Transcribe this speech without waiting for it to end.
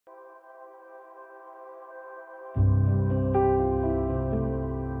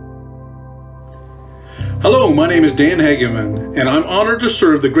Hello, my name is Dan Hegeman, and I'm honored to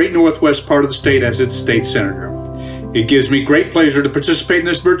serve the great Northwest part of the state as its state senator. It gives me great pleasure to participate in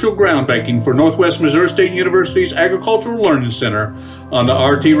this virtual groundbreaking for Northwest Missouri State University's Agricultural Learning Center on the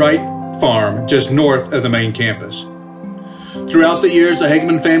R.T. Wright farm just north of the main campus. Throughout the years, the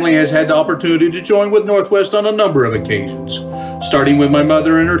Hegeman family has had the opportunity to join with Northwest on a number of occasions, starting with my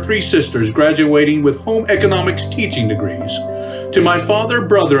mother and her three sisters graduating with home economics teaching degrees, to my father,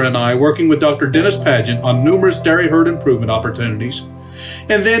 brother, and I working with Dr. Dennis Pageant on numerous dairy herd improvement opportunities,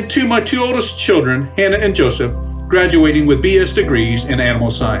 and then to my two oldest children, Hannah and Joseph, graduating with BS degrees in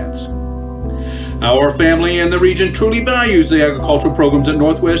animal science. Our family and the region truly values the agricultural programs at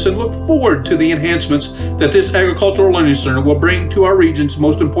Northwest and look forward to the enhancements that this Agricultural Learning Center will bring to our region's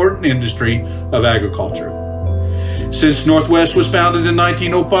most important industry of agriculture. Since Northwest was founded in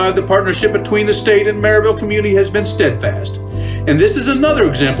 1905, the partnership between the state and Maryville community has been steadfast, and this is another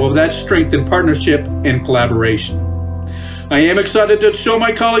example of that strength in partnership and collaboration. I am excited to show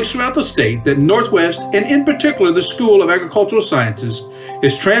my colleagues throughout the state that Northwest, and in particular the School of Agricultural Sciences,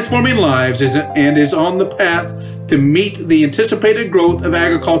 is transforming lives and is on the path to meet the anticipated growth of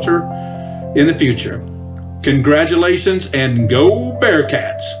agriculture in the future. Congratulations and go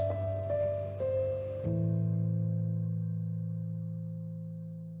Bearcats!